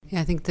Yeah,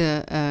 I think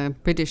the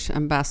British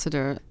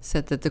ambassador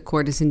said that the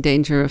court is in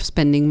danger of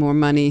spending more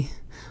money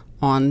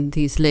on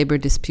these labor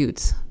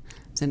disputes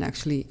than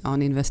actually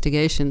on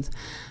investigations.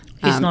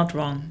 He's not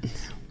wrong.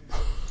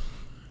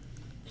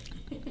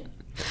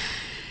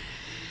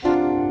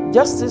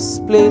 Justice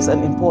plays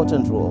an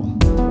important role.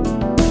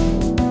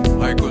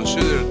 I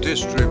consider this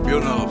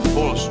tribunal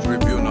false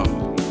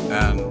tribunal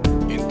and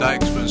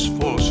indictments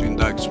false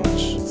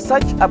indictments.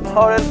 Such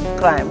abhorrent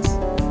crimes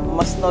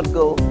must not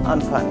go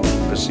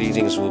unpunished.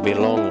 Proceedings will be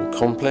long and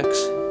complex.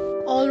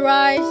 All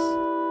rise.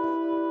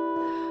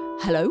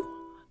 Hello,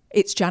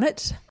 it's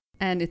Janet.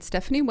 And it's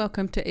Stephanie.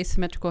 Welcome to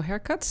Asymmetrical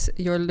Haircuts,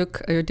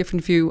 your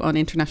different view on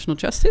international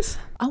justice.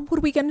 And what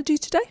are we going to do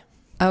today?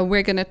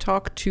 We're going to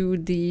talk to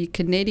the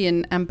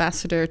Canadian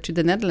ambassador to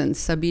the Netherlands,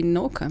 Sabine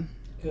Nolke.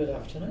 Good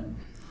afternoon.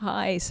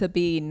 Hi,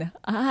 Sabine.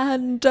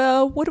 And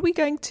what are we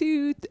going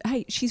to...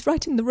 Hey, she's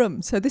right in the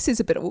room, so this is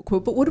a bit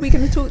awkward, but what are we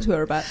going to talk to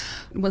her about?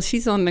 Well,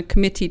 she's on a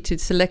committee to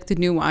select the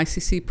new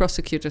ICC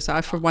prosecutor, so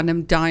I, for one,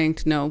 am dying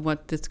to know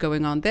what is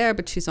going on there,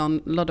 but she's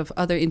on a lot of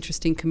other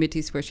interesting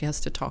committees where she has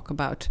to talk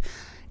about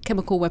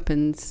chemical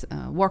weapons,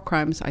 war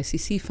crimes,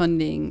 ICC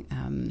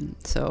funding.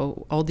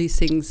 So all these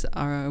things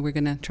we're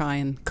going to try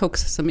and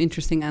coax some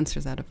interesting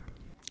answers out of her.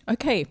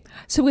 Okay,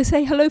 so we'll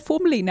say hello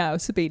formally now,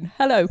 Sabine.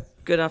 Hello.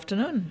 Good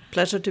afternoon.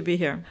 Pleasure to be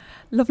here.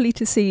 Lovely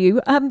to see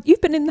you.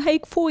 You've been in The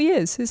Hague 4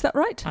 years, is that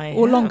right?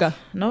 Or longer?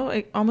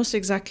 No, almost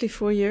exactly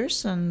 4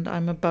 years, and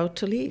I'm about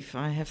to leave.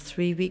 I have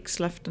 3 weeks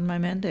left in my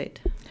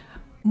mandate.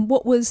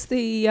 What was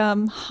the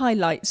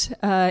highlight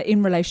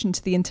in relation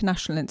to the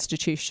international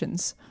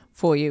institutions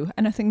for you?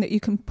 Anything that you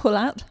can pull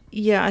out?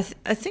 Yeah,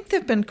 I think there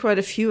have been quite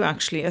a few,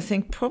 actually. I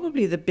think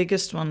probably the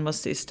biggest one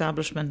was the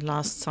establishment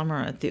last summer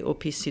at the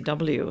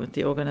OPCW,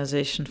 the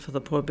Organization for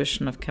the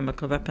Prohibition of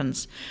Chemical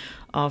Weapons,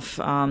 of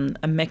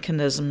a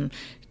mechanism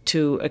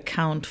to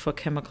account for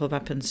chemical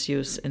weapons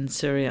use in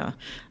Syria.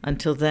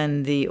 Until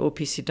then, the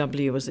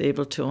OPCW was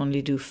able to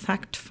only do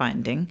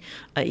fact-finding,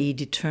 i.e.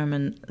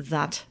 determine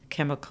that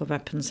chemical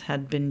weapons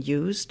had been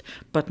used,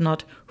 but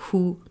not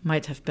who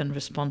might have been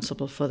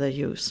responsible for their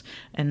use.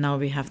 And now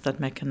we have that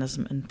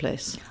mechanism in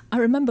place. I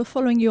remember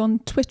following you on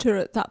Twitter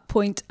at that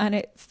point, and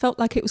it felt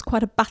like it was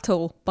quite a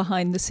battle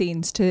behind the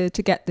scenes to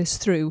get this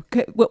through.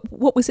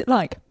 What was it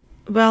like?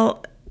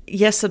 Well,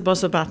 yes, it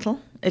was a battle.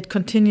 It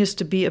continues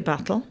to be a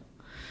battle.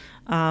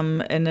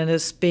 And it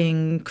is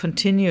being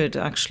continued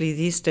actually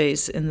these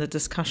days in the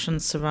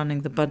discussions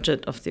surrounding the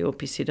budget of the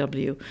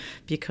OPCW,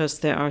 because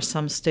there are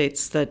some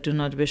states that do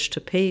not wish to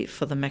pay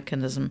for the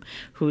mechanism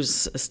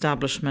whose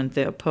establishment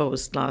they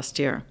opposed last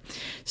year.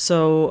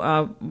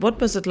 So what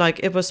was it like?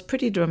 It was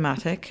pretty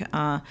dramatic.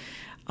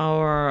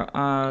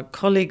 Our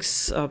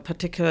colleagues,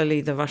 particularly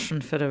the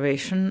Russian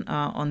Federation,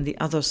 on the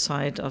other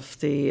side of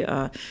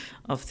the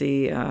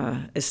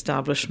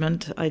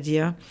establishment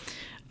idea,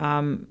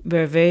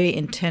 we're very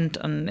intent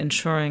on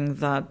ensuring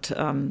that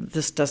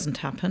this doesn't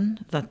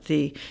happen, that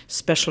the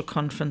special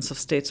conference of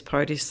states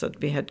parties that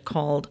we had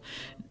called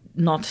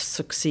not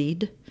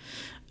succeed.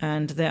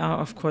 And there are,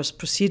 of course,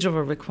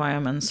 procedural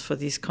requirements for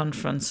these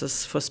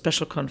conferences, for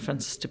special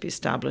conferences to be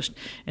established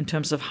in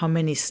terms of how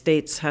many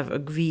states have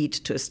agreed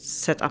to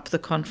set up the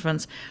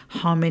conference,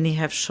 how many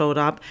have showed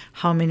up,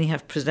 how many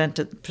have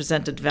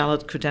presented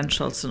valid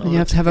credentials. You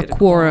have to have a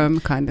quorum,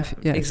 kind of.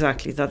 Yes.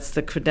 Exactly, that's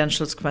the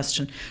credentials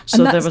question. So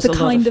and that's there was the a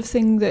kind lot of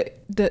thing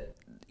that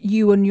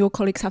you and your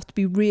colleagues have to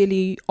be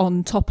really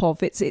on top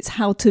of. It's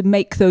how to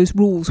make those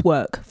rules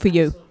work for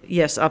you.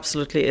 Yes,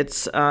 absolutely.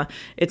 It's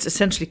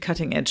essentially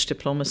cutting-edge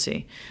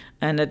diplomacy,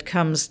 and it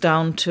comes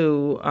down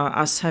to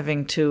us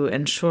having to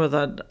ensure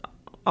that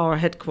our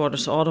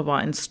headquarters, Ottawa,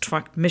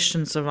 instruct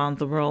missions around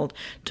the world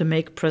to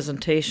make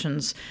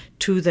presentations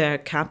to their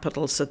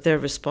capitals that they're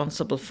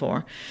responsible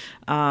for,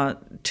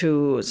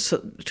 to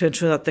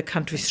ensure that the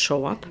countries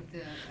show up,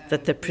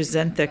 that they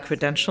present their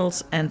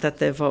credentials, and that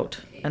they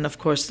vote. And of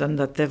course, then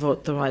that they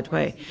vote the right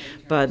way,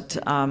 but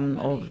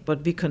or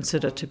what we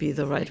consider to be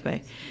the right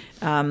way.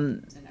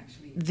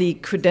 The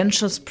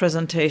credentials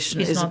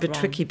presentation is a bit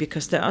tricky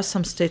because there are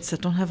some states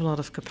that don't have a lot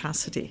of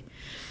capacity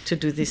to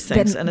do these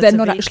things. And they're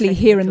not actually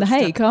here in The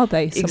Hague, are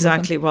they?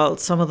 Exactly. Well,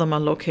 some of them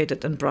are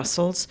located in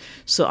Brussels.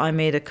 So I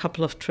made a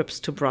couple of trips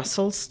to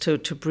Brussels to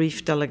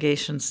brief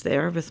delegations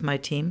there with my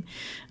team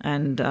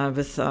and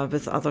with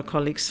other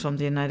colleagues from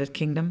the United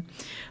Kingdom.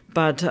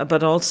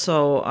 But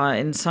also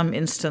in some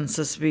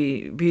instances,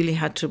 we really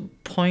had to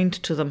point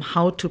to them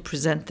how to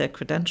present their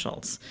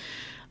credentials.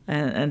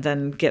 And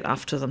then get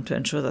after them to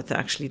ensure that they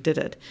actually did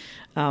it.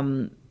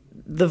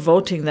 The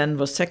voting then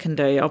was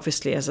secondary.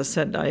 Obviously, as I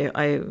said,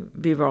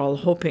 we were all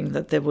hoping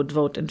that they would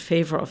vote in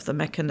favor of the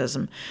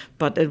mechanism,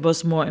 but it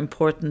was more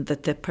important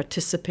that they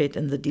participate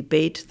in the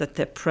debate, that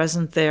they're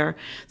present there,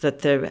 that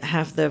they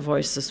have their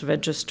voices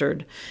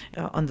registered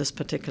on this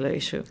particular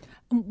issue.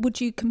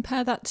 Would you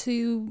compare that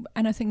to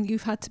anything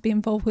you've had to be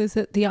involved with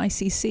at the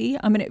ICC?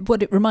 I mean,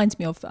 what it reminds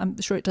me of, I'm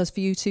sure it does for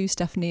you too,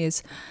 Stephanie,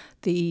 is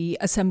the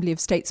Assembly of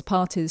States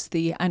Parties,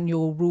 the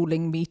annual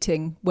ruling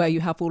meeting where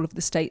you have all of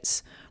the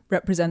states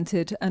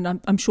represented, and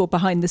I'm sure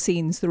behind the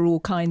scenes there are all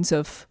kinds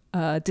of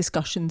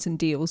discussions and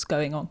deals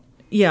going on.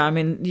 Yeah, I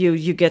mean,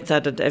 you get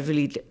that at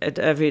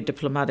every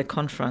diplomatic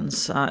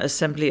conference.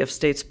 Assembly of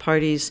States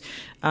parties,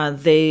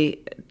 they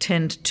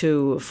tend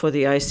to, for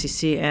the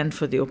ICC and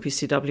for the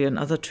OPCW and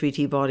other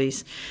treaty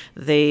bodies,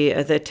 they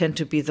tend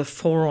to be the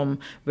forum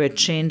where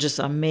changes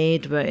are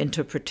made, where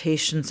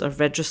interpretations are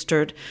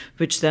registered,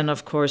 which then,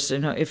 of course,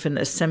 if an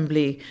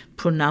assembly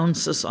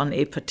pronounces on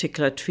a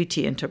particular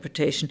treaty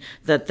interpretation,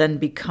 that then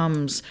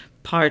becomes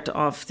part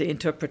of the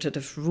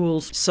interpretative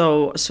rules.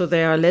 So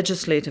they are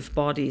legislative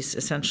bodies,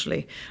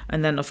 essentially.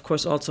 And then, of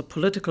course, also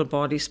political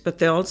bodies, but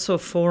they're also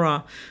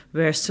fora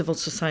where civil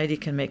society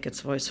can make its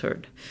voice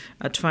heard,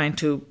 trying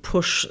to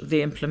push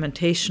the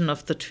implementation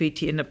of the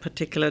treaty in a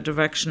particular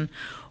direction,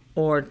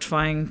 or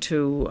trying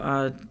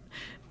to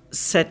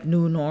set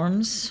new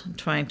norms,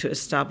 trying to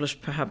establish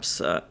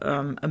perhaps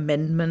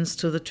amendments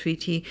to the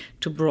treaty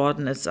to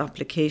broaden its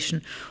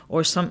application,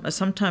 or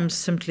sometimes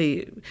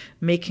simply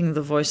making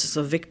the voices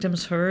of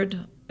victims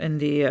heard. At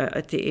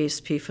the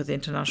ASP for the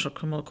International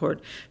Criminal Court,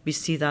 we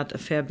see that a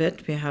fair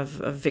bit. We have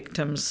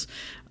victims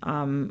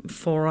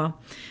fora.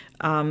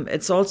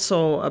 It's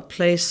also a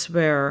place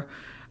where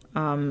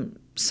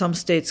some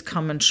states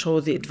come and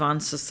show the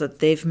advances that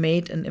they've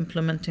made in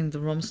implementing the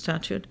Rome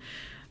Statute.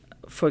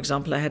 For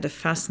example, I had a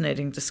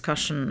fascinating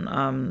discussion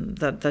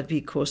that we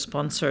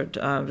co-sponsored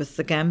with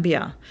the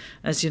Gambia.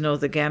 As you know,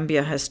 the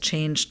Gambia has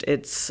changed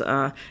its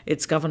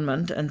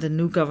government, and the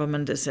new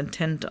government is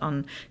intent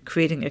on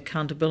creating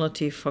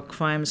accountability for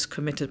crimes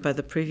committed by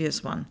the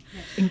previous one,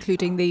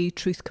 including the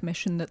Truth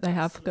Commission that they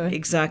have going.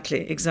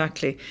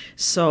 Exactly.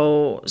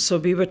 So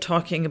we were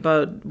talking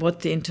about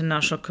what the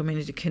international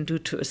community can do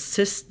to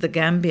assist the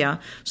Gambia,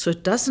 so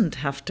it doesn't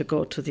have to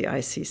go to the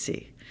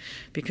ICC.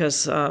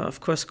 Because, of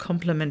course,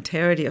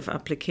 complementarity of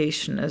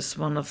application is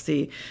one of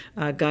the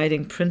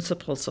guiding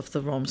principles of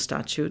the Rome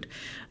Statute.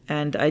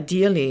 And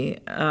ideally,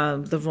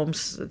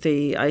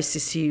 the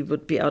ICC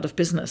would be out of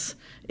business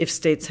if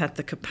states had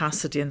the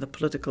capacity and the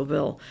political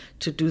will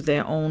to do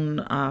their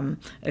own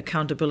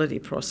accountability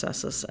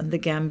processes. And the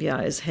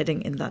Gambia is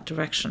heading in that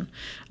direction.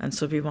 And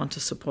so we want to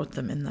support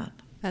them in that.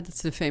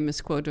 That's the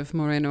famous quote of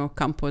Moreno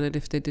Ocampo, that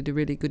if they did a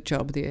really good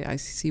job, the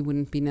ICC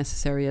wouldn't be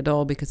necessary at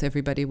all because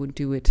everybody would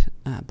do it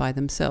by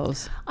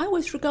themselves. I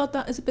always regard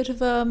that as a bit of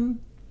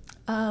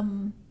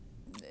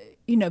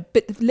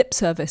bit of lip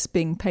service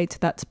being paid to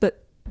that.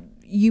 But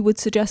you would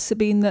suggest,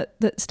 Sabine,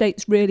 that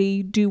states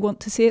really do want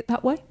to see it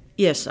that way?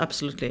 Yes,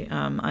 absolutely.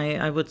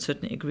 I would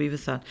certainly agree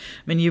with that.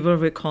 I mean, you will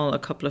recall a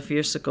couple of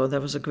years ago, there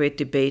was a great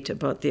debate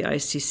about the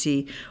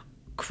ICC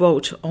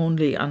quote,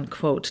 only,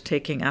 unquote,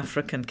 taking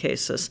African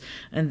cases,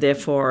 and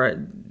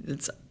therefore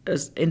it's an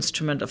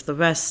instrument of the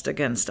West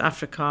against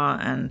Africa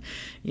and,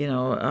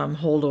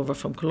 holdover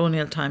from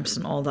colonial times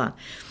and all that.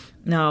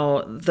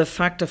 Now, the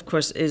fact, of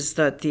course, is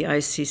that the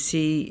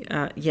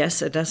ICC,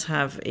 yes, it does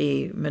have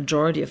a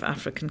majority of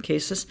African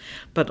cases,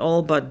 but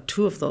all but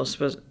 2 of those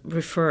were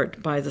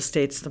referred by the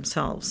states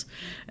themselves.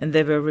 And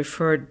they were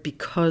referred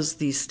because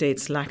these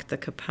states lacked the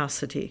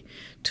capacity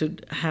to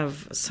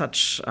have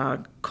such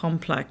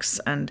complex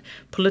and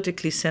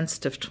politically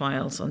sensitive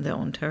trials on their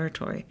own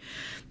territory.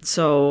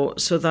 So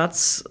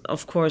that's,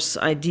 of course,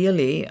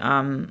 ideally,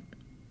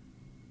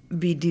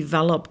 we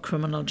develop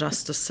criminal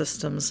justice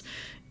systems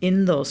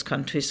in those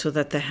countries so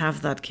that they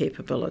have that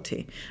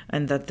capability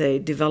and that they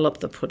develop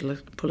the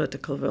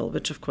political will,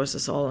 which of course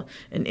is all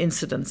an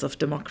incidence of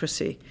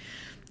democracy.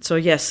 So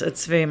yes,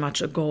 it's very much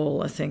a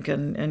goal, I think,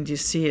 and you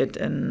see it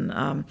in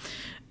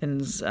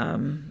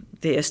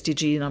the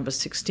SDG number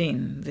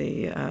 16,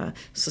 the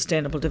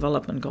Sustainable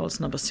Development Goals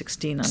number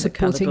 16 on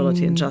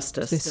accountability and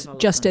justice.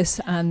 Justice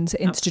and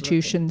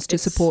institutions to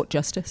support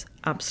justice.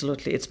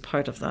 Absolutely, it's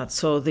part of that.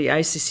 So the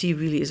ICC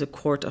really is a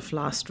court of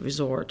last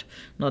resort,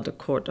 not a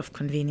court of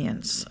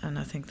convenience. And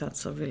I think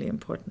that's a really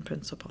important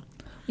principle.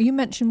 You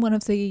mentioned one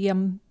of the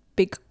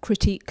big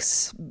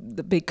critiques,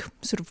 the big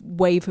sort of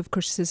wave of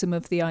criticism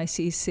of the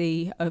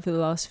ICC over the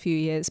last few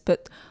years,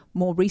 but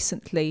more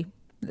recently,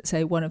 let's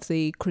say one of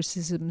the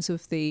criticisms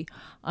of the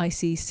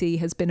ICC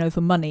has been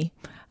over money,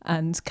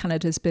 and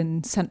Canada's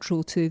been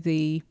central to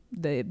the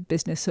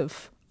business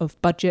of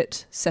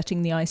budget,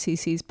 setting the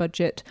ICC's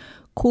budget,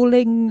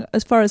 calling,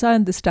 as far as I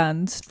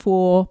understand,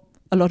 for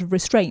a lot of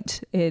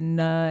restraint in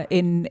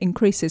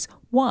increases.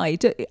 Why?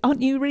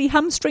 Aren't you really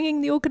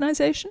hamstringing the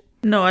organisation?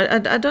 No, I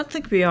don't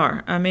think we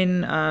are. I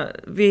mean,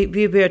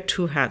 we wear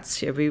 2 hats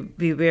here.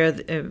 We wear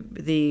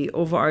the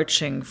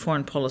overarching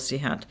foreign policy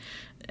hat,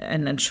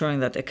 and ensuring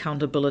that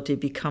accountability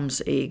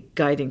becomes a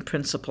guiding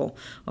principle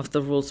of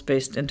the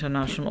rules-based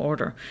international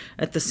order.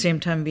 At the same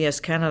time, we as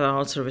Canada are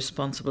also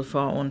responsible for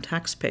our own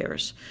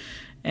taxpayers.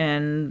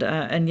 And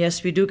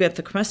yes, we do get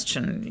the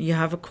question. You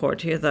have a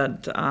court here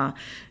that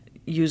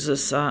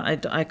uses,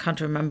 I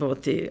can't remember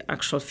what the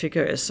actual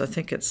figure is. I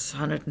think it's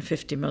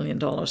 $150 million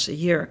a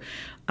year.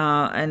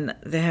 And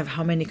they have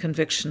how many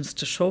convictions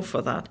to show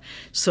for that?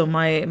 So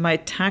my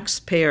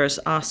taxpayers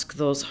ask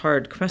those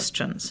hard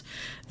questions.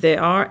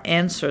 there are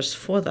answers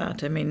for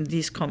that. I mean,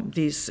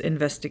 these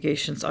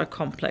investigations are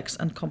complex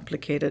and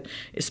complicated,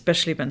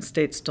 especially when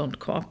states don't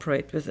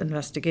cooperate with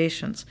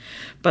investigations.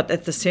 But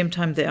at the same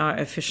time, there are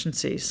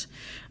efficiencies.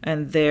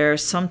 And there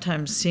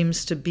sometimes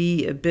seems to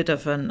be a bit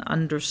of an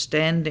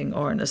understanding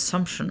or an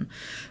assumption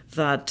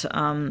that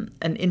an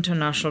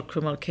international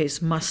criminal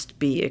case must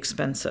be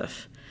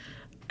expensive.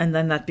 And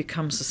then that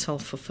becomes a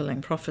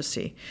self-fulfilling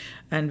prophecy.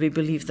 And we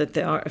believe that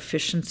there are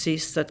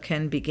efficiencies that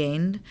can be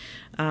gained.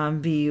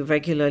 We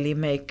regularly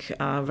make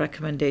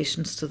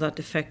recommendations to that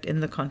effect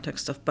in the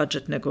context of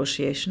budget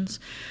negotiations.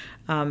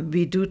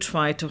 We do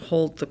try to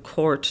hold the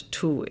court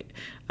to,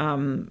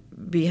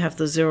 we have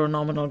the zero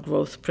nominal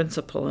growth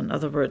principle. In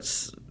other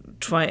words,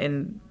 try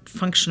and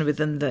function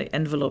within the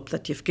envelope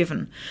that you've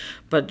given.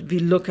 But we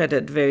look at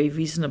it very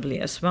reasonably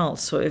as well.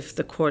 So if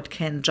the court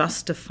can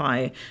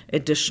justify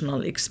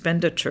additional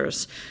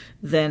expenditures,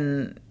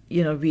 then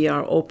we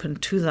are open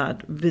to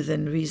that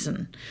within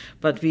reason.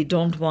 But we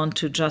don't want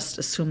to just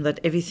assume that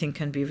everything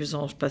can be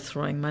resolved by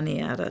throwing money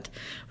at it,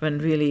 when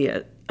really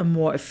a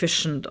more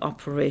efficient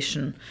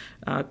operation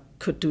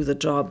could do the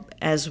job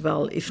as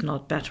well, if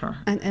not better.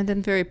 And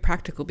then very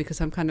practical,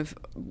 because I'm kind of,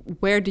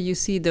 where do you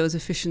see those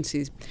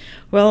efficiencies?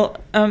 Well,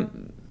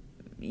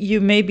 you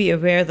may be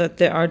aware that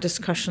there are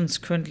discussions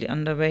currently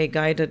underway,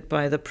 guided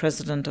by the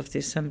President of the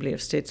Assembly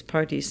of States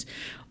Parties,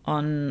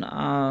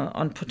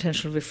 on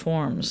potential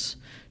reforms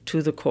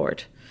to the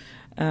court.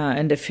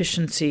 And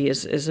efficiency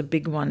is a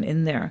big one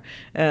in there.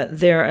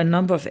 There are a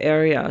number of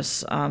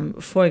areas,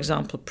 for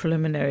example,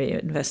 preliminary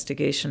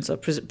investigations or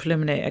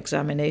preliminary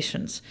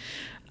examinations.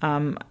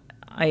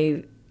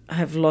 I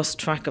have lost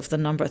track of the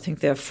number. I think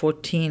there are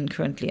 14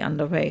 currently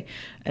underway.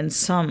 And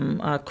some,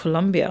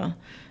 Colombia,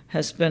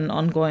 has been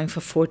ongoing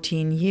for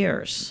 14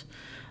 years.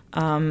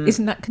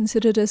 Isn't that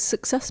considered a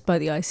success by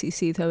the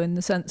ICC, though, in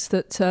the sense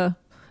that,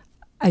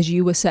 as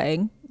you were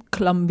saying,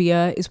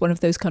 Colombia is one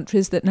of those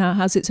countries that now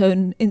has its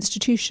own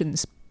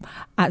institutions,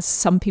 as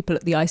some people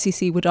at the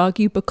ICC would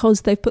argue,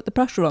 because they've put the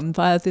pressure on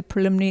via the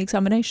preliminary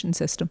examination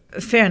system.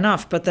 Fair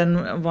enough, but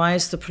then why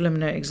is the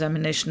preliminary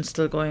examination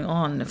still going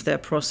on if there are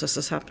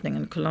processes happening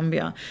in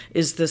Colombia?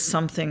 Is this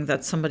something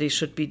that somebody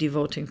should be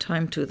devoting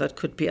time to that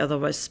could be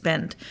otherwise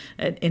spent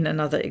in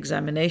another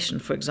examination?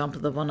 For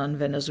example, the one on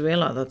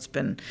Venezuela that's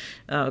been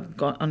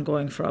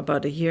ongoing for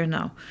about a year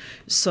now.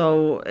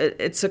 So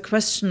it's a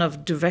question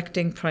of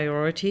directing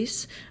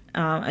priorities,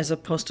 as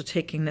opposed to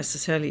taking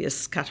necessarily a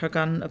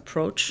scattergun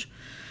approach.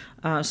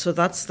 So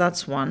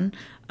that's one.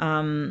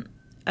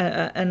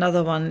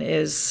 Another one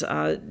is,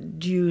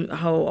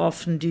 how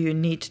often do you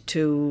need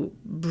to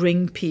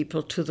bring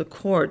people to the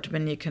court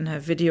when you can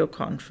have video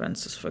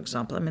conferences, for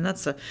example? I mean,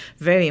 that's a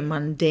very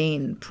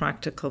mundane,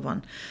 practical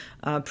one.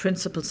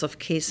 Principles of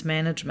case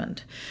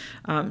management.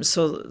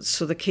 So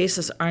the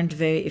cases aren't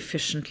very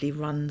efficiently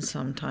run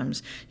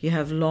sometimes. You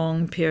have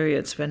long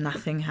periods where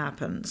nothing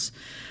happens.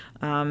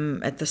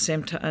 At the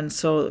same time, and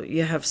so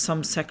you have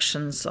some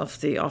sections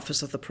of the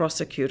Office of the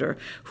Prosecutor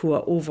who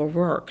are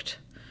overworked.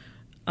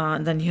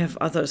 And then you have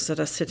others that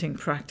are sitting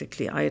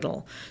practically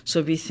idle.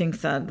 So we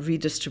think that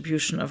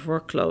redistribution of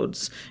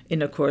workloads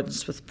in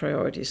accordance with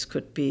priorities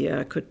could be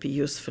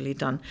usefully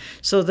done.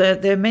 So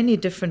there are many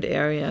different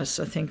areas,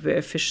 I think, where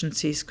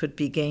efficiencies could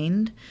be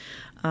gained.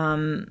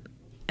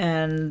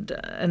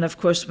 And of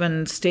course,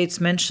 when states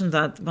mention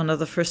that, one of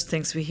the first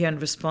things we hear in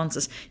response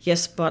is,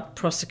 yes, but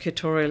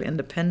prosecutorial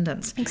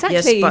independence.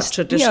 Exactly. Yes, but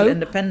judicial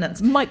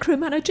independence.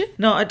 Micromanager?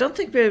 No, I don't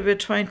think we're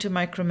trying to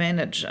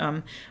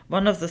micromanage.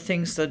 One of the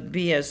things that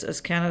we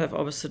as Canada have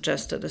always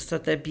suggested is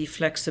that there be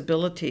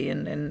flexibility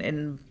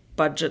in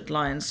budget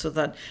lines so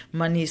that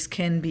monies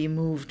can be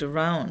moved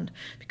around,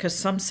 because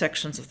some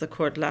sections of the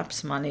court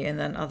lapse money and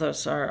then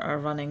others are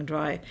running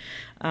dry.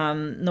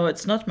 No,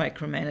 it's not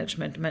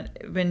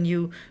micromanagement. When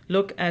you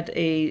look at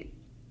a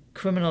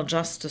criminal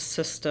justice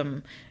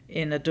system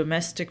in a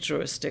domestic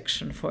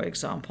jurisdiction, for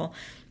example,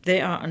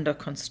 they are under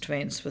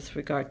constraints with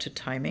regard to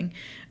timing.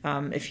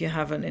 If you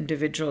have an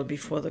individual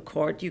before the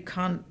court, you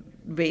can't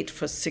wait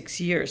for 6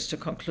 years to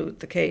conclude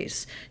the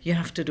case. You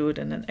have to do it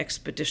in an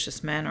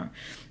expeditious manner.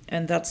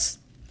 And that's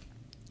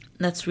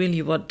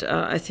really what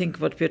I think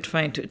what we're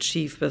trying to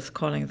achieve with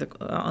calling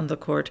on the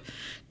court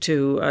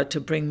to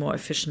bring more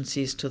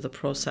efficiencies to the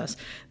process.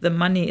 The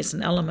money is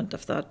an element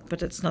of that,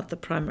 but it's not the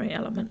primary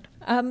element.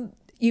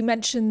 You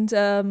mentioned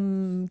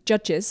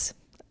judges.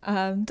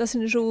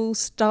 Doesn't it all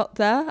start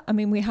there? I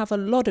mean, we have a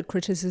lot of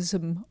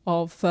criticism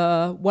of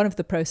one of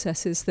the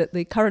processes that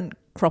the current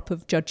crop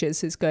of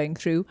judges is going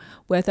through,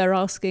 where they're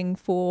asking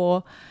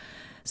for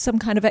some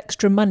kind of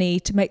extra money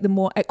to make them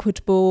more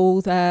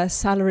equitable, their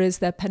salaries,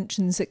 their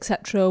pensions,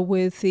 etc.,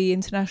 with the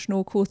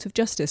International Court of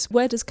Justice.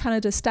 Where does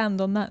Canada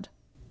stand on that?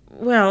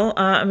 Well,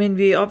 I mean,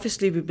 we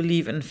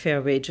believe in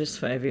fair wages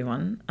for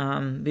everyone.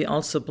 We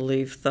also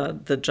believe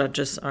that the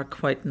judges are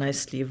quite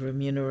nicely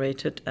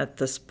remunerated at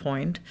this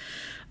point.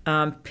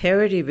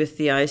 Parity with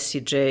the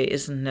ICJ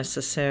isn't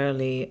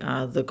necessarily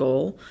the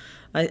goal.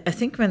 I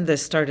think when they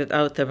started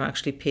out, they were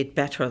actually paid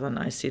better than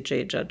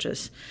ICJ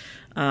judges.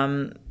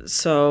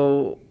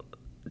 So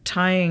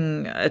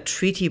tying a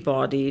treaty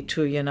body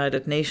to a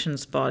United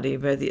Nations body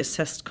where the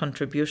assessed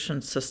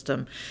contribution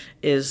system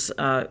is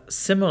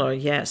similar,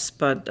 yes,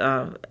 but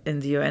in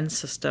the UN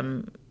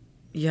system,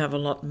 you have a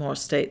lot more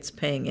states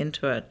paying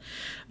into it.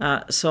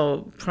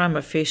 So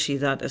prima facie,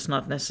 that is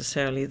not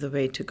necessarily the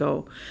way to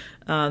go.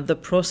 The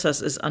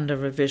process is under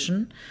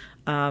revision.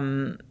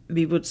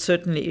 We would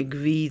certainly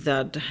agree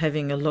that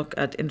having a look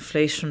at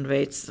inflation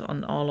rates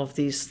on all of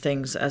these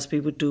things, as we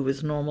would do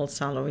with normal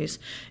salaries,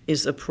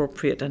 is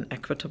appropriate and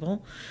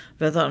equitable.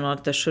 Whether or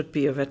not there should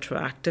be a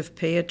retroactive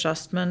pay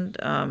adjustment,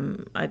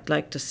 I'd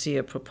like to see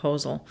a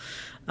proposal.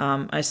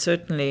 I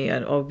certainly,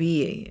 or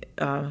we,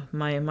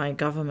 my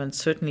government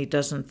certainly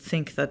doesn't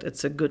think that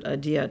it's a good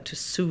idea to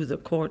sue the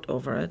court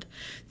over it.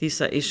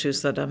 These are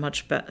issues that are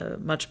much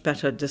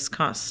better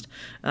discussed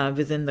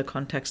within the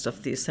context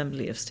of the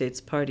Assembly of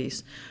States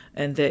Parties,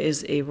 and there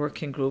is a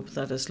working group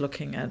that is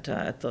looking at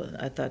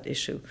that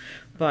issue.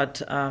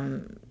 But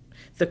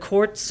the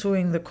court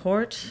suing the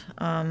court,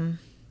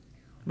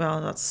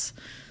 well,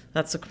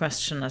 that's a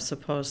question, I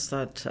suppose,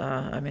 that,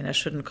 I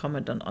shouldn't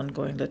comment on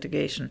ongoing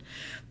litigation,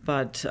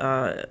 but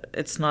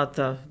it's not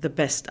the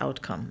best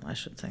outcome, I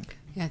should think.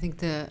 Yeah, I think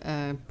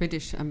the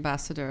British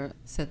ambassador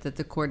said that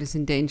the court is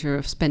in danger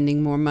of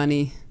spending more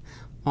money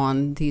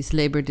on these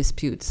labor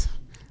disputes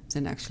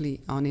than actually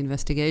on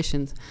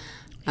investigations.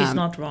 He's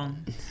not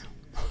wrong.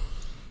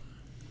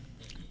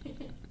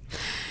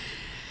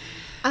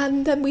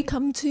 And then we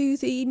come to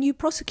the new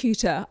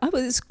prosecutor. It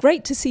was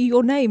great to see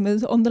your name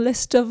on the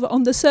list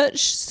on the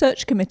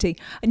search committee.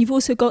 And you've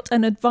also got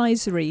an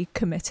advisory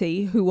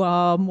committee who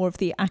are more of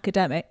the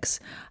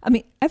academics. I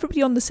mean,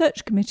 everybody on the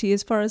search committee,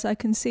 as far as I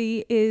can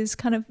see, is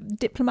kind of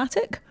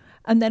diplomatic.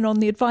 And then on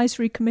the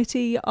advisory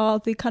committee are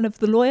the kind of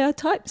the lawyer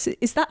types.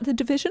 Is that the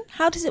division?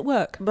 How does it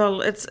work?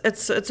 Well,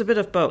 it's a bit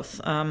of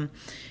both.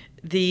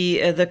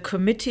 The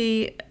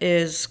committee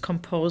is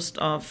composed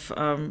of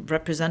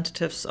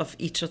representatives of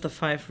each of the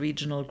 5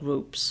 regional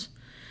groups,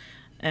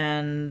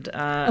 and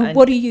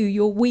what are you?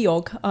 You're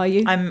WEOG, are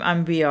you?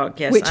 I'm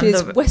WEOG, yes. Which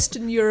is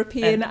Western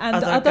European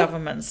and other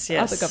governments.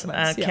 Yes, other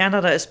governments. Yeah.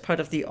 Canada is part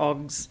of the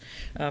OGs,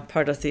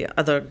 part of the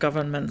other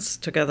governments,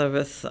 together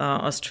with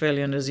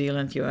Australia, New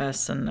Zealand,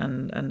 US,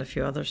 and a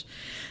few others.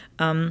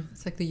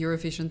 It's like the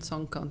Eurovision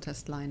Song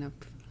Contest lineup.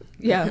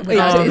 Yeah,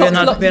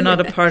 we're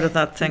not a part of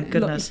that. Thank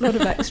goodness. A lot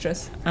of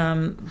extras.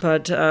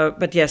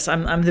 But yes,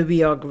 I'm the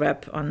WEOG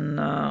rep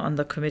on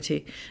the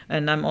committee,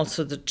 and I'm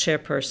also the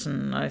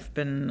chairperson. I've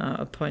been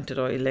appointed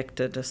or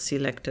elected or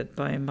selected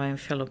by my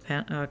fellow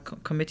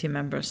committee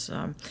members.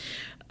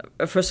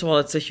 First of all,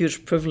 it's a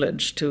huge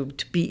privilege to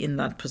be in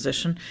that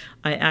position.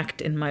 I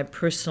act in my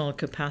personal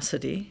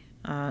capacity.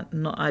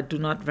 No, I do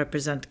not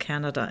represent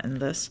Canada in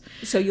this.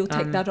 So you'll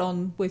take that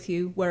on with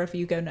you wherever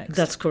you go next.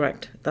 That's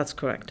correct.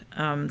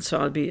 So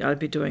I'll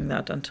be doing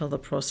that until the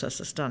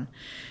process is done,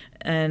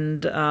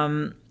 and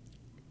I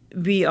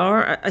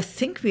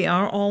think we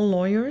are all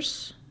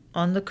lawyers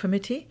on the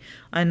committee.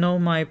 I know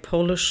my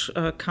Polish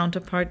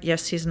counterpart.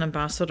 Yes, he's an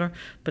ambassador,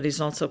 but he's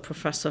also a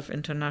professor of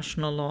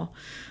international law.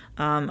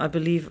 I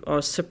believe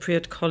our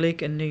Cypriot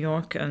colleague in New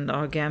York and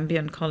our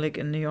Gambian colleague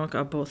in New York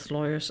are both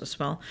lawyers as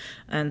well.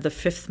 And the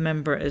 5th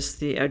member is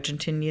the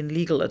Argentinian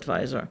legal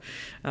advisor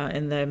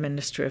in the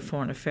Ministry of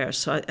Foreign Affairs.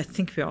 So I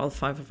think we are all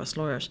 5 of us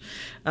lawyers.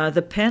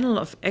 The panel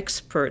of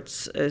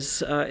experts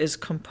is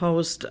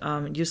composed,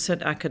 you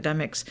said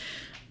academics.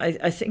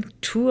 I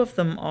think 2 of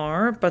them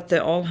are, but they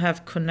all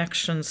have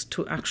connections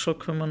to actual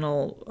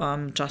criminal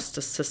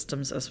justice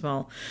systems as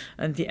well.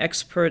 And the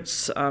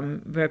experts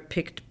were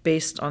picked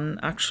based on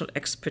actual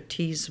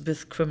expertise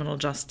with criminal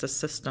justice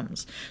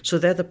systems. So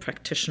they're the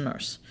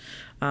practitioners.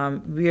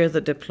 We are the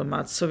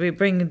diplomats. So we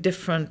bring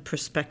different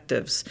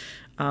perspectives,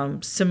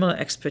 similar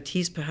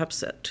expertise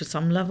perhaps to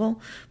some level,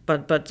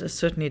 but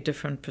certainly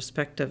different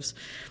perspectives.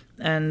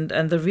 And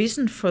the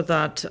reason for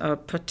that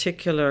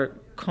particular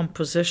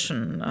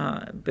composition,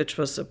 which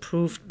was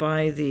approved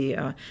by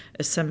the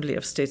Assembly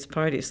of States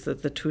Parties,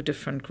 the 2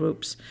 different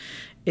groups,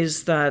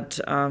 is that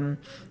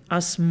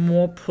us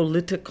more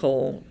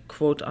political,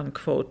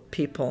 quote-unquote,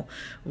 people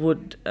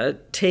would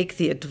take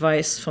the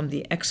advice from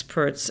the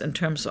experts in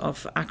terms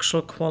of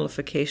actual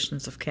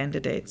qualifications of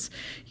candidates.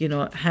 You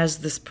know, has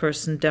this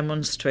person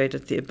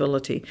demonstrated the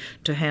ability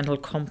to handle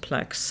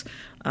complex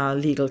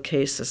legal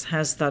cases?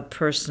 Has that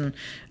person,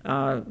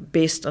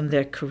 based on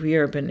their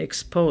career, been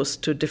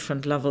exposed to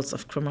different levels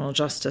of criminal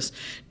justice?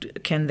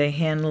 Can they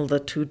handle the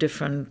 2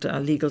 different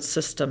legal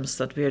systems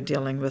that we are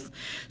dealing with?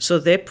 So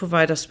they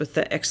provide us with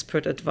the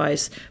expert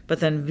advice, but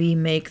then we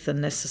make the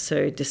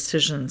necessary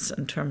decisions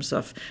in terms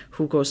of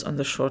who goes on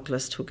the short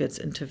list, who gets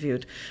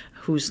interviewed,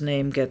 whose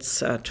name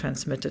gets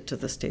transmitted to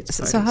the states.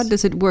 So how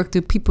does it work?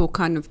 Do people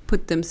kind of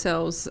put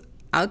themselves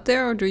out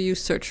there, or do you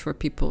search for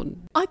people?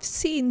 I've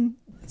seen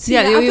seen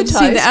Yeah, it you've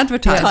seen the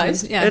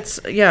advertised. advertisements.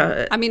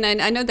 Yeah. I mean,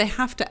 I know they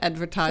have to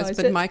advertise, Is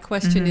but it? my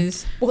question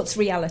is, What's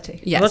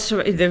reality? yes.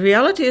 The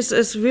reality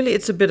is really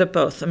it's a bit of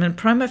both. I mean,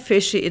 prima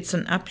facie, it's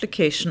an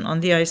application on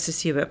the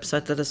ICC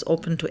website that is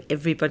open to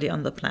everybody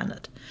on the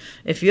planet.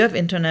 If you have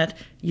internet,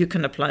 you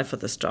can apply for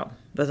this job.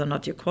 Whether or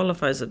not you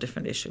qualify is a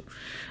different issue.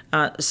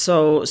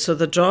 So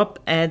the job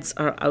ads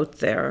are out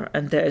there,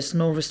 and there is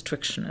no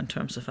restriction in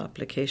terms of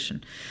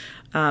application.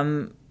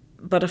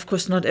 But of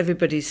course, not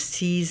everybody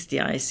sees the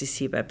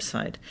ICC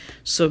website.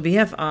 So we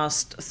have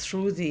asked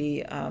through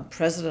the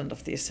president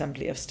of the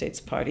Assembly of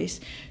States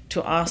Parties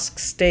to ask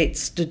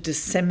states to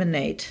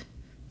disseminate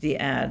the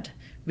ad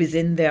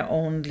within their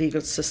own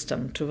legal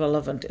system to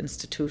relevant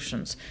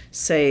institutions,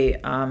 say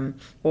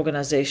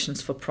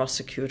organizations for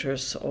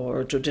prosecutors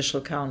or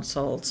judicial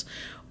councils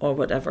or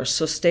whatever.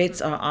 So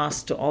states are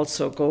asked to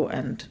also go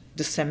and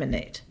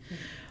disseminate.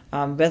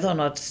 Whether or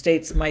not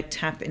states might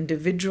tap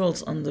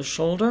individuals on the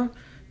shoulder,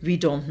 we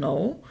don't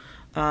know.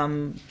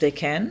 They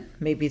can,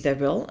 maybe they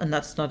will, and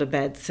that's not a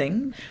bad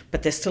thing,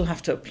 but they still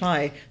have to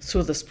apply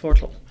through this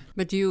portal.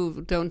 But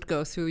you don't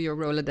go through your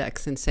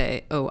Rolodex and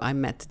say, oh, I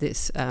met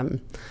this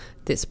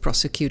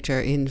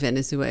prosecutor in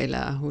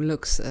Venezuela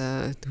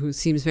who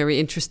seems very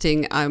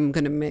interesting. I'm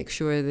going to make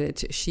sure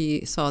that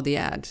she saw the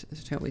ad,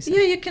 shall we say?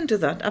 Yeah, you can do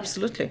that,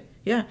 absolutely.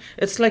 Yeah,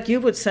 it's like you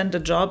would send a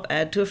job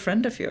ad to a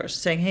friend of yours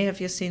saying, hey,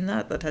 have you seen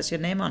that? That has your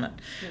name on it.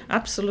 Yeah.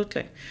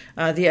 Absolutely.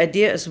 The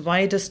idea is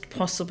widest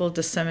possible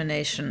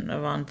dissemination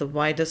around the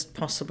widest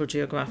possible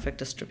geographic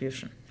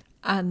distribution.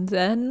 And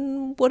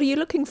then what are you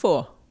looking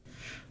for?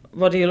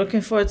 What are you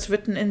looking for? It's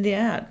written in the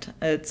ad.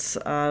 It's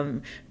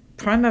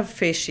prima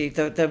facie,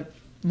 the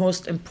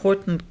most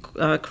important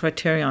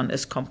criterion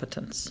is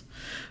competence.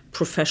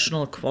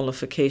 Professional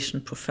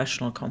qualification,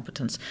 professional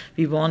competence.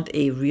 We want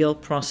a real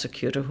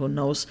prosecutor who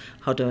knows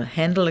how to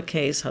handle a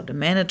case, how to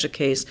manage a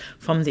case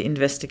from the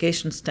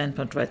investigation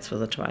standpoint right through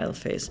the trial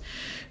phase.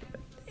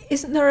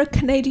 Isn't there a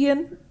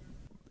Canadian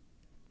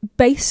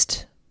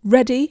based,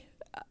 ready,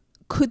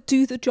 could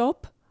do the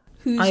job,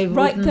 who's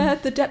right there,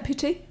 the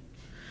deputy?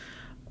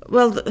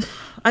 Well,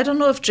 I don't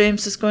know if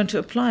James is going to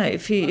apply.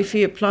 If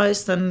he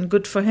applies, then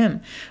good for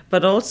him.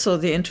 But also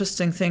the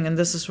interesting thing, and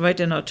this is right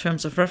in our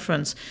terms of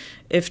reference,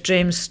 if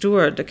James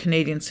Stewart, a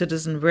Canadian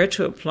citizen, were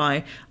to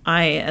apply,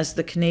 I, as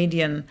the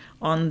Canadian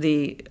on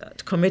the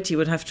committee,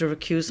 would have to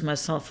recuse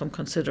myself from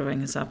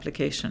considering his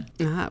application.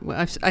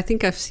 Well, I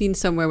think I've seen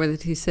somewhere where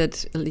he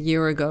said a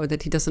year ago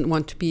that he doesn't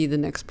want to be the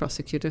next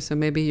prosecutor, so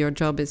maybe your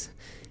job is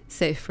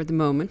safe for the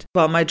moment.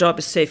 Well, my job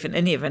is safe in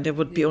any event. It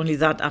would be only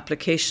that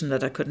application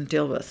that I couldn't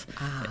deal with.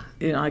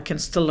 I can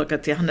still look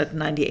at the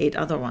 198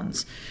 other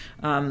ones.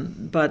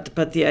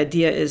 But the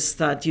idea is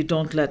that you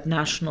don't let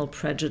national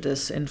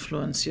prejudice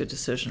influence your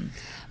decision.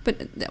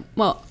 But,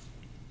 well,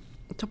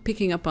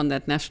 picking up on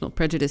that national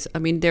prejudice, I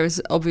mean, there's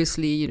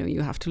obviously,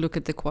 you have to look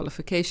at the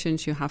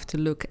qualifications, you have to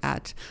look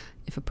at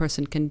if a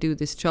person can do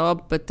this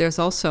job, but there's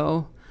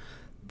also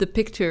the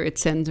picture it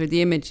sends or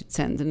the image it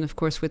sends. And of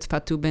course, with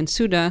Fatou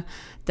Bensouda,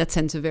 that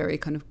sends a very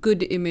kind of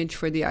good image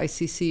for the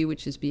ICC,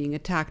 which is being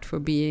attacked for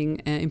being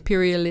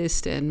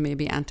imperialist and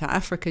maybe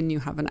anti-African. You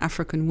have an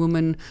African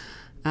woman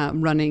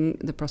running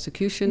the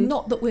prosecution.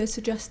 Not that we're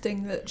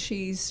suggesting that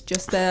she's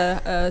just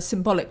there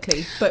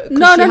symbolically, but she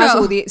has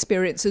all the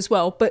experience as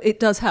well, but it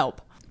does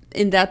help.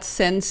 In that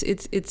sense,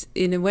 it's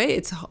in a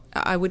way,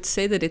 I would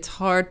say that it's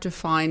hard to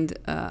find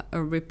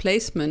a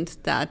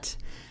replacement that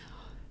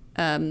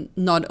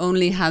not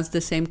only has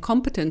the same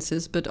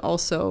competences, but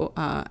also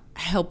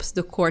helps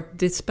the court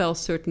dispel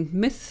certain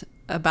myths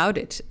about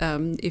it.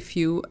 If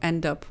you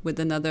end up with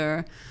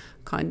another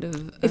kind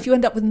of... if you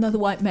end up with another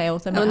white male,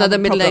 then another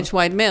middle-aged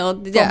white male,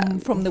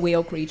 from the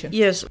Weog region.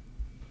 Yes.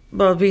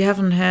 Well, we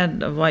haven't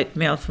had a white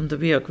male from the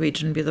Weog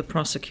region be the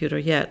prosecutor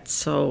yet,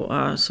 so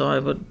I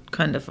would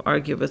kind of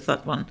argue with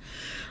that one.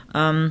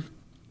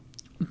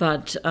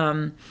 But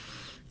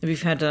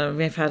we've had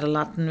a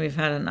Latin, we've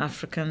had an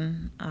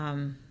African,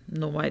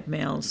 no white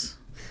males.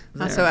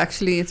 So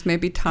actually, it's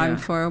maybe time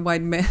for a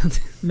white male.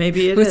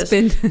 Maybe it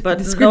is. But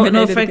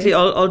no, frankly,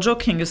 all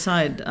joking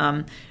aside,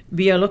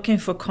 we are looking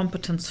for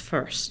competence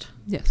first.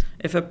 Yes.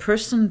 If a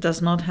person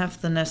does not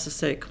have the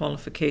necessary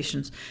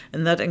qualifications,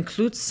 and that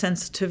includes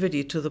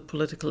sensitivity to the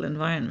political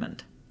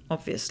environment,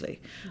 obviously.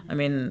 I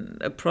mean,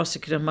 a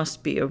prosecutor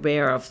must be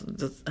aware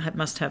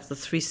must have the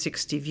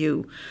 360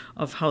 view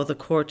of how the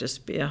court is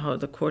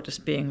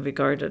being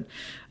regarded.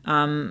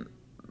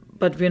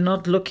 But we're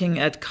not looking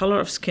at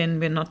color of skin,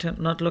 we're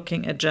not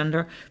looking at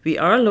gender. We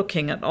are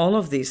looking at all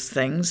of these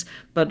things,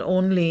 but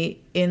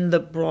only in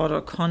the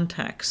broader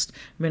context.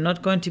 We're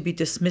not going to be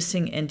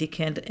dismissing any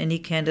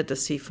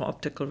candidacy for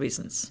optical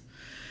reasons.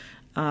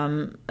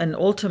 And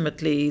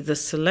ultimately, the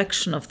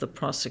selection of the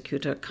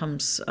prosecutor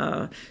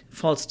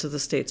falls to the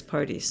state's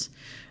parties.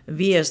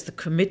 We, as the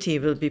committee,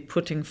 will be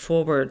putting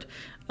forward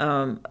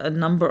a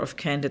number of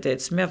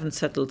candidates. We haven't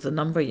settled the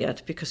number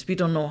yet because we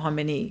don't know how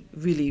many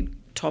really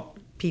top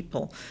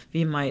people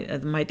we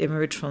might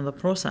emerge from the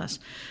process.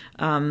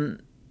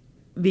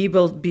 we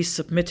will be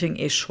submitting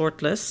a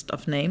short list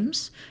of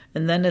names,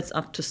 and then it's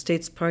up to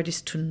states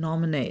parties to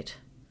nominate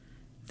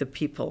the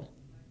people,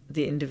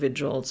 the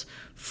individuals,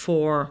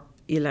 for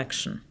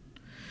election.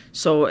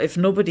 So if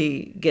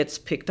nobody gets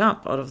picked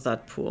up out of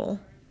that pool,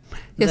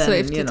 yeah,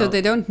 then, so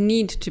they don't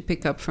need to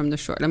pick up from the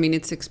short. I mean,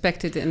 it's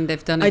expected, and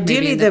they've done it.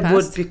 Ideally, maybe in they the past.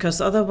 would,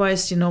 because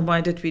otherwise,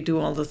 why did we do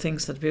all the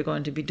things that we're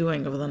going to be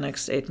doing over the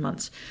next 8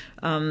 months?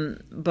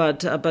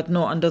 But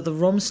no, under the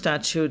Rome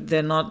Statute,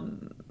 they're not.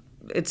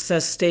 It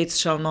says states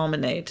shall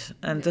nominate,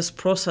 and this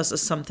process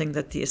is something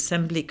that the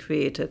Assembly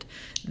created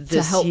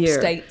this year to help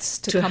states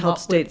to come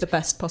up with the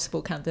best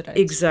possible candidates.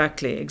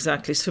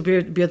 Exactly. So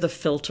we're the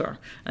filter,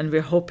 and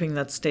we're hoping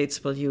that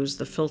states will use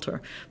the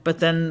filter. But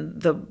then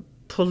the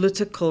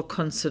political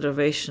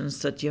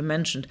considerations that you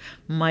mentioned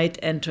might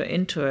enter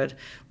into it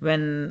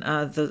when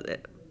the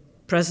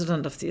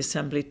president of the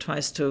Assembly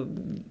tries to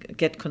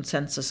get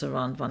consensus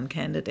around one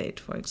candidate,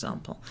 for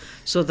example.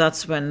 So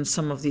that's when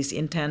some of these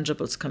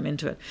intangibles come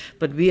into it.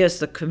 But we as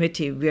the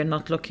committee, we are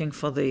not looking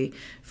for the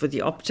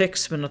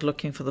optics, we're not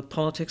looking for the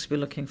politics, we're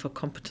looking for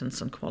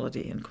competence and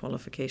quality and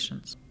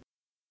qualifications.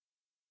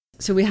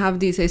 So we have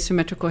these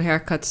asymmetrical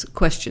haircuts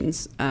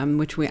questions,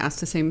 which we ask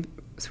the same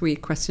 3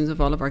 questions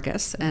of all of our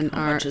guests. And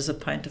how much is a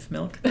pint of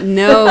milk?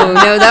 No,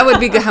 that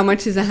would be good. How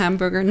much is a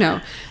hamburger? No.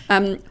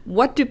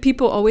 What do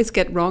people always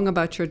get wrong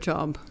about your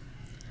job?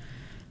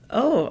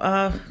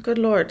 Oh, good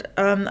Lord.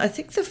 I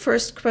think the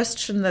first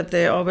question that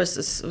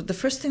the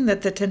first thing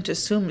that they tend to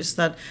assume is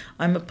that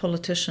I'm a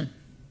politician.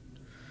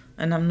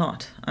 And I'm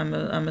not. I'm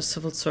a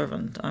civil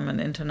servant. I'm an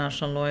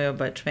international lawyer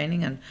by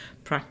training and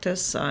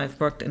practice. I've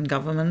worked in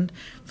government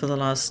for the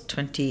last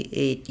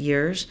 28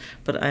 years,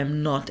 but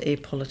I'm not a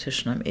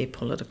politician. I'm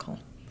apolitical.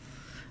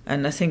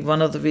 And I think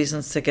one of the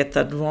reasons they get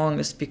that wrong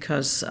is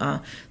because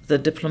the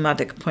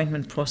diplomatic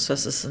appointment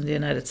processes in the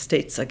United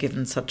States are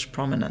given such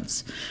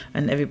prominence.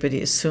 And everybody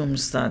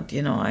assumes that,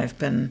 I've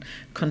been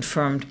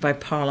confirmed by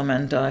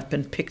Parliament, or I've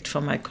been picked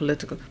for my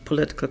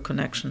political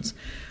connections.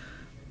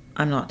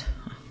 I'm not.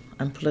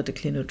 I'm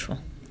politically neutral.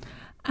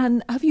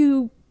 And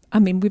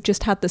we've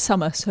just had the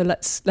summer, so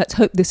let's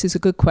hope this is a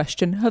good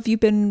question. Have you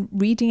been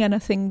reading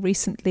anything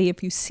recently?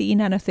 Have you seen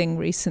anything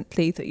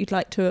recently that you'd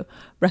like to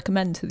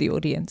recommend to the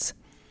audience?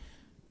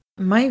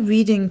 My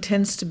reading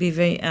tends to be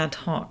very ad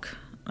hoc.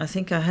 I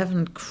think I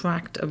haven't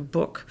cracked a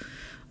book,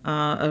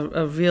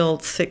 a real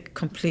thick,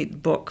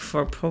 complete book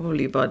for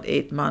probably about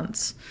 8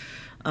 months.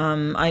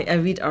 I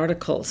read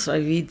articles. I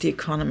read The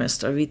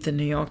Economist. I read The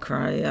New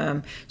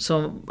Yorker.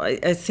 So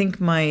I think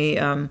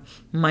my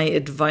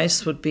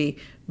advice would be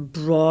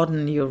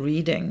broaden your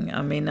reading.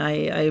 I mean,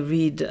 I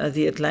read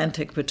The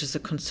Atlantic, which is a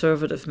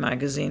conservative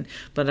magazine,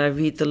 but I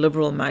read the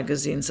liberal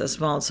magazines as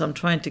well. So I'm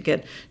trying to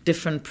get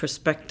different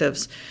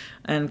perspectives.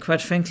 And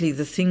quite frankly,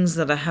 the things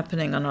that are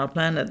happening on our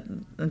planet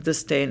in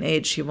this day and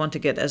age, you want to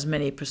get as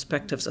many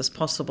perspectives as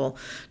possible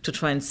to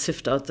try and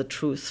sift out the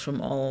truth from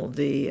all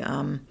the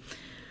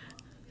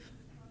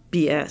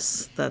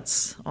BS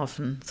that's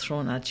often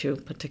thrown at you,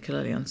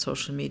 particularly on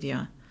social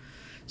media.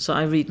 So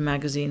I read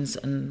magazines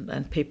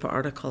and paper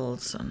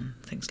articles and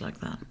things like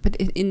that. But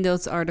in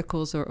those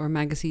articles or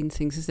magazine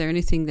things, is there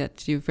anything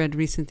that you've read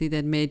recently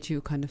that made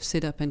you kind of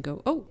sit up and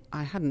go, oh,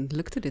 I hadn't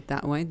looked at it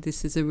that way.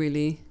 This is a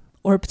really...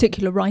 Or a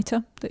particular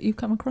writer that you've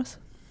come across?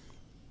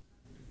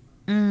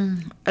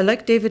 I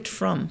like David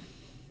Frum,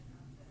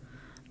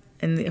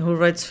 who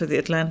writes for The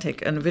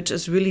Atlantic, and which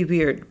is really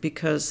weird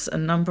because a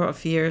number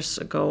of years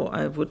ago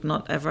I would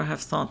not ever have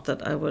thought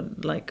that I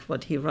would like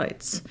what he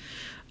writes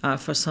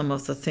for some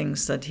of the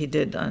things that he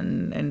did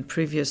in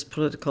previous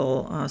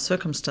political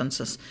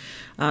circumstances.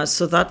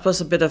 So that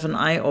was a bit of an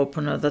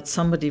eye-opener, that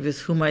somebody with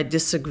whom I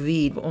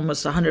disagreed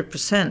almost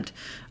 100%,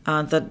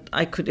 that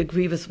I could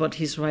agree with what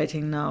he's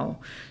writing now.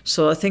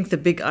 So I think the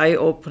big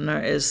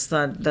eye-opener is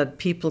that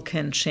people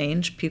can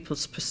change,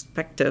 people's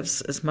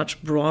perspectives is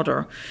much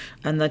broader,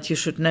 and that you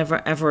should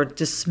never ever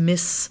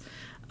dismiss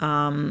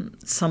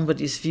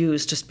somebody's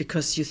views just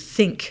because you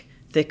think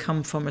they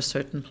come from a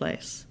certain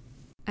place.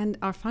 And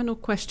our final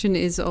question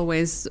is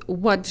always,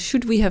 what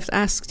should we have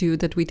asked you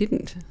that we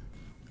didn't?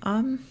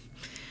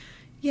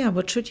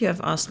 What should you have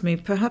asked me?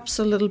 Perhaps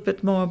a little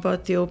bit more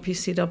about the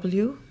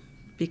OPCW,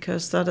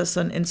 because that is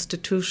an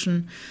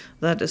institution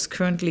that is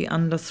currently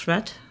under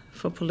threat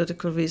for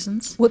political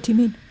reasons. What do you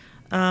mean?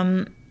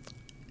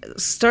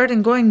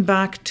 Going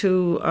back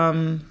to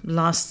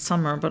last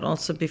summer, but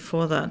also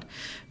before that,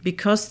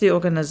 because the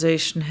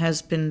organization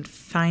has been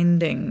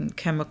finding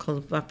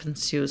chemical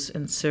weapons use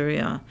in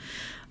Syria,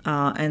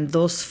 and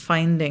those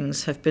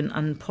findings have been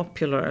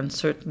unpopular in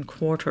certain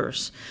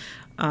quarters,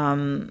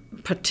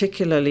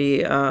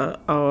 particularly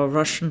our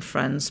Russian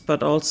friends,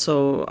 but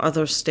also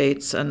other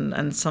states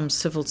and some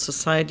civil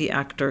society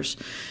actors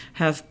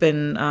have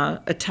been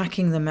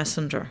attacking the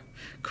messenger,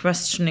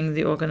 questioning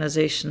the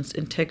organization's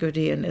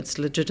integrity and its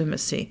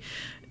legitimacy.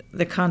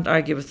 They can't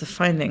argue with the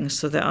findings,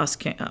 so they're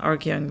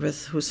arguing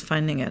with who's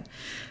finding it.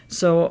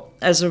 So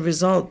as a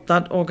result,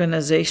 that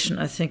organization,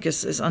 I think,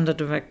 is under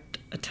direct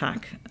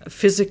attack.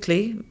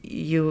 Physically,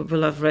 you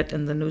will have read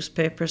in the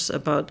newspapers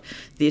about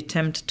the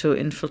attempt to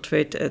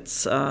infiltrate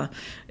its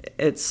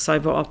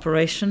cyber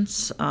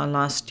operations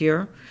last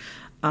year.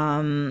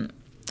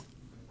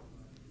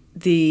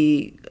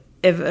 The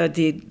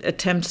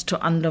attempts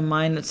to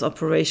undermine its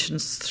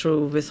operations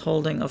through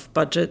withholding of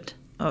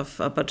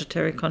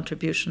budgetary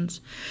contributions.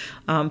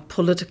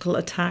 Political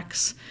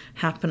attacks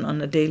happen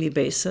on a daily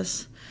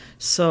basis.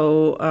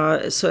 So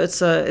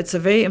it's a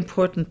very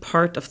important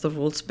part of the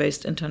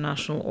rules-based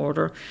international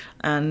order,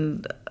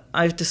 and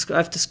I've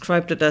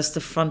described it as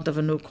the front of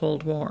a new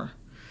Cold War.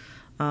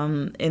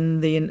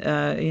 In the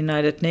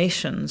United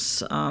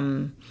Nations,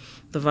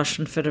 the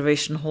Russian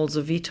Federation holds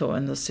a veto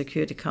in the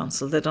Security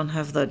Council. They don't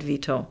have that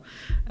veto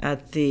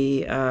at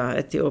the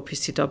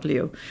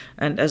OPCW,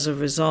 and as a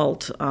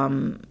result,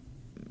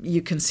 you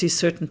can see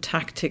certain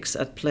tactics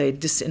at play,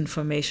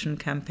 disinformation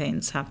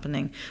campaigns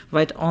happening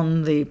right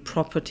on the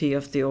property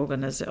of the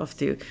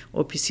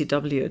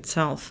OPCW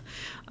itself,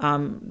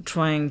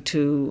 trying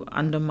to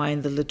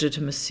undermine the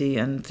legitimacy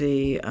and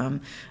the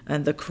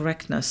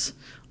correctness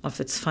of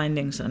its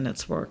findings and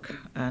its work,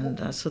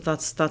 and so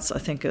that's I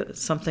think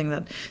something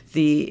that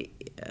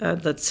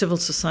that civil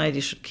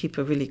society should keep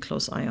a really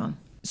close eye on.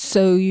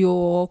 So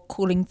you're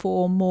calling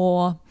for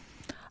more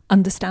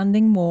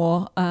understanding,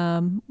 more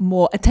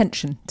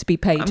attention to be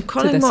paid. I'm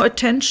calling more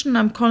attention.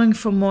 I'm calling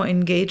for more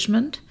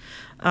engagement.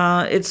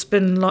 It's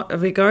been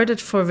regarded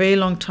for a very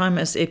long time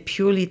as a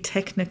purely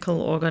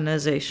technical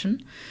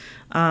organization.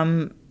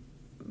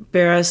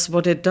 Whereas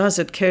what it does,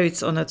 it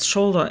carries on its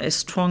shoulder a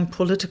strong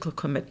political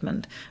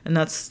commitment, and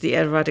that's the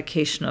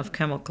eradication of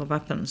chemical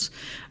weapons.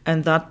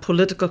 And that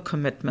political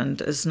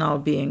commitment is now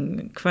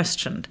being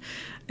questioned.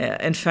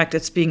 In fact,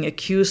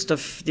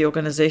 the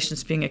organization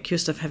is being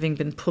accused of having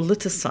been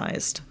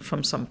politicized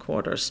from some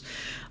quarters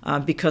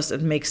because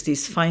it makes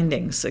these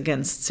findings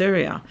against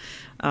Syria.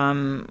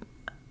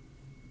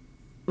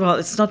 Well,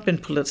 it's not been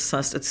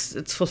politicized.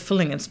 It's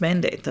fulfilling its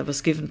mandate that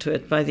was given to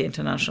it by the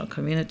international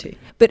community.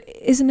 But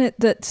isn't it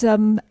that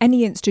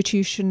any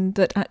institution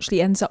that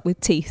actually ends up with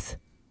teeth,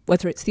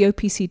 whether it's the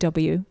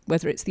OPCW,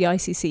 whether it's the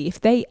ICC,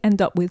 if they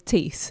end up with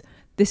teeth,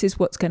 this is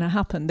what's going to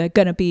happen. They're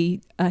going to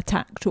be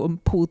attacked or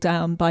pulled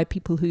down by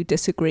people who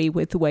disagree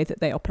with the way that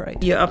they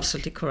operate. You're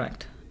absolutely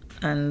correct.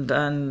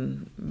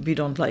 And we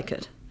don't like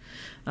it.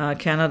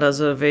 Canada is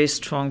a very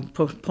strong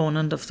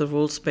proponent of the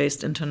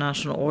rules-based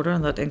international order,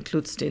 and that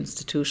includes the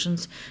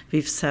institutions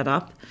we've set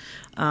up,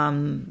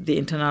 the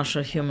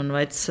international human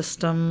rights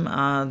system,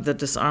 the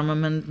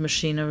disarmament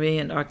machinery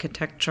and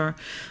architecture.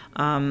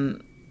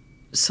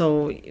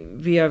 So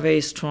we are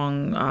very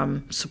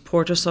strong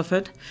supporters of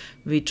it.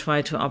 We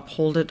try to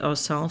uphold it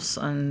ourselves,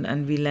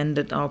 and we lend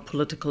it our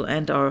political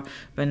and our,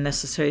 when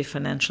necessary,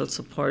 financial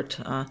support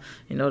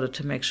in order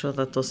to make sure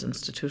that those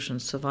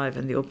institutions survive,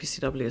 and the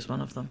OPCW is one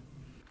of them.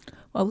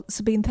 Well,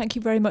 Sabine, thank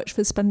you very much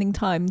for spending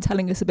time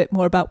telling us a bit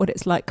more about what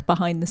it's like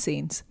behind the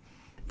scenes.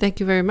 Thank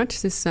you very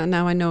much.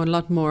 Now I know a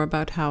lot more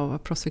about how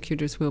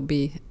prosecutors will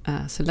be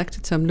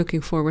selected, so I'm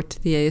looking forward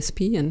to the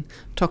ASP and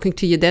talking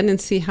to you then and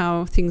see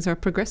how things are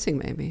progressing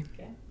maybe.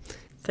 Okay.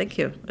 Thank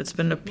you. It's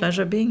been a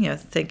pleasure being here.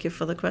 Thank you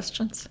for the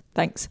questions.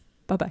 Thanks.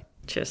 Bye-bye.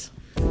 Cheers.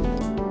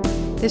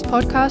 This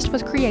podcast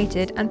was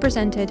created and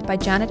presented by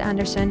Janet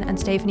Anderson and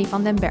Stephanie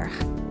van den Berg.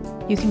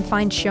 You can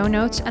find show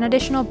notes and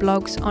additional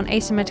blogs on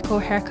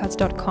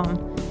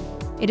asymmetricalhaircuts.com.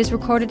 It is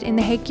recorded in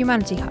the Hague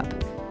Humanity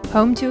Hub,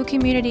 home to a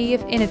community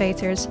of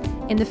innovators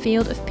in the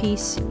field of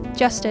peace,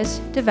 justice,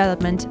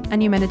 development,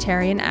 and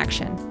humanitarian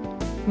action.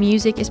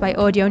 Music is by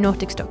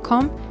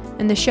audionautics.com,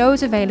 and the show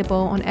is available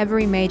on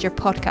every major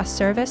podcast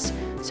service,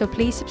 so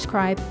please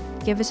subscribe,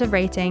 give us a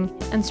rating,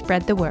 and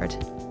spread the word.